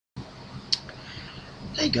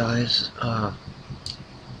Hey guys,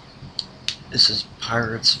 this is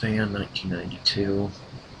Pirates Fan 1992.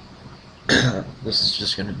 This is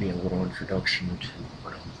just going to be a little introduction to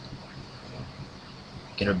what I'm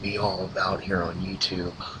going to be all about here on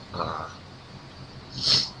YouTube.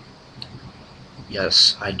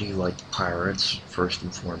 Yes, I do like the Pirates, first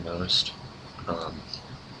and foremost.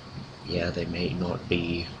 Yeah, they may not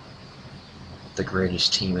be the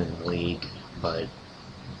greatest team in the league, but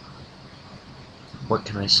what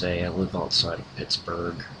can I say? I live outside of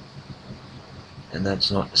Pittsburgh. And that's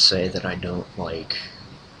not to say that I don't like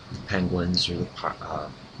the Penguins or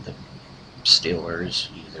the Steelers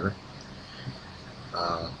either.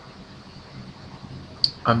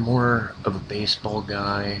 I'm more of a baseball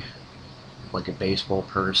guy, like a baseball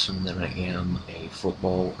person, than I am a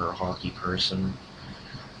football or hockey person.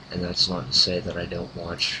 And that's not to say that I don't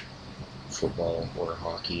watch football or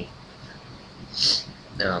hockey.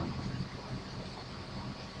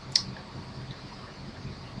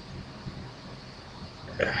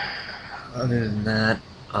 Other than that,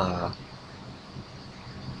 I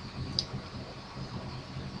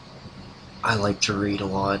like to read a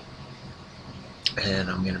lot,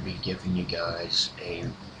 and I'm going to be giving you guys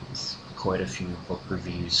quite a few book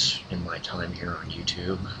reviews in my time here on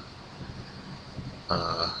YouTube.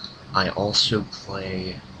 I also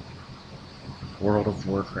play World of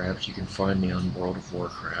Warcraft. You can find me on World of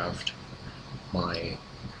Warcraft. My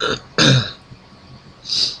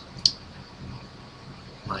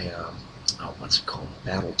what's it called?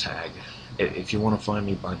 Battletag. If you want to find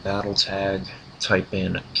me by Battletag, type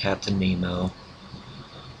in CaptainNemo,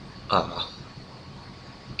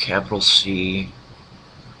 capital C,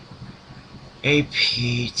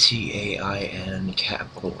 APTAIN,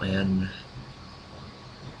 capital N,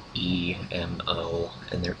 EMO,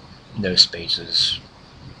 and there are no spaces.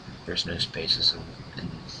 There's no spaces in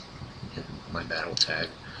my Battletag.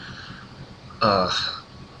 I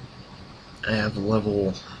have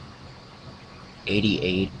level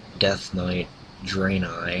 88 Death Knight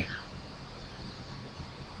Draenei.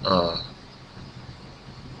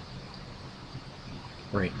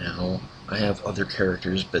 Right now, I have other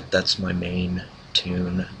characters, but that's my main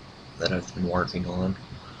tune that I've been working on.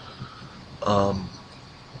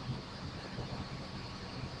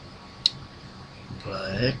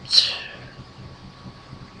 But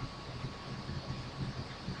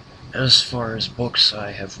as far as books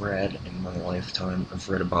I have read in my lifetime, I've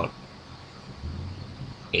read about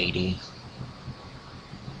 80.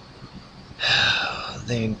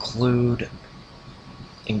 They include,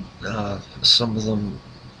 some of them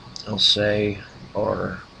I'll say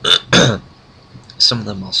are,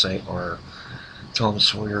 Tom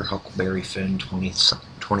Sawyer, Huckleberry Finn,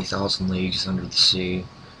 20,000 Leagues Under the Sea.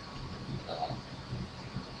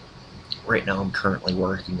 Right now I'm currently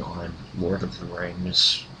working on Lord of the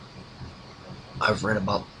Rings. I've read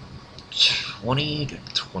about 20 to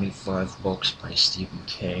 25 books by Stephen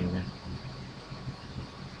King.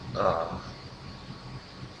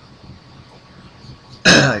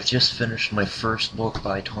 I just finished my first book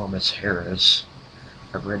by Thomas Harris.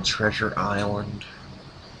 I read Treasure Island.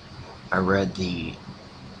 I read the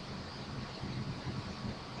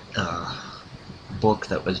book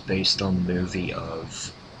that was based on the movie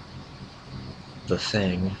of The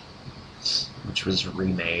Thing, which was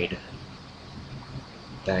remade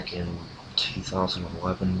back in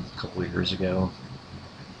 2011, a couple years ago.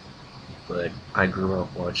 But I grew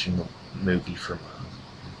up watching the movie from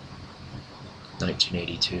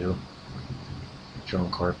 1982,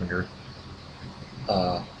 John Carpenter.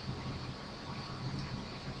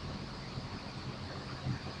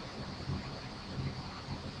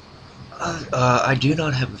 I do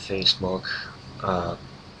not have a Facebook.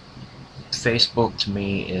 Facebook to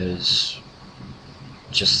me is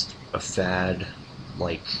just a fad,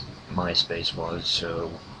 like MySpace was,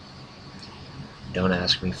 so don't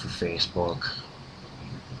ask me for Facebook,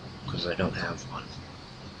 because I don't have one.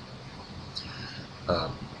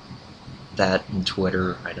 That and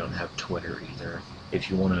Twitter, I don't have Twitter either. If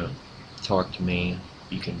you want to talk to me,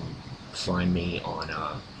 you can find me on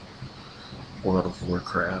World of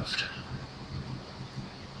Warcraft.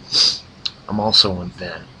 I'm also on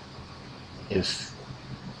Vent, if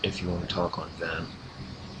you want to talk on Vent.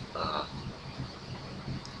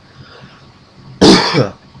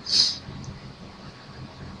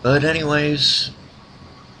 But anyways,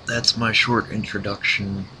 that's my short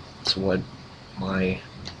introduction to what my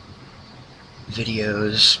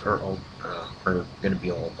videos are going to be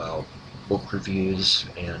all about. Book reviews,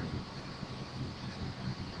 and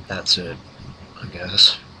that's it, I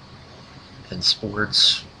guess. And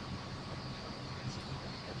sports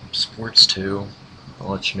too. I'll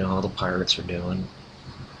let you know how the Pirates are doing.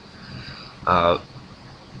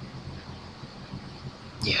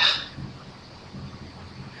 Yeah.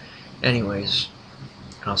 Anyways,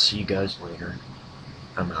 I'll see you guys later.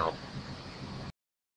 I'm out.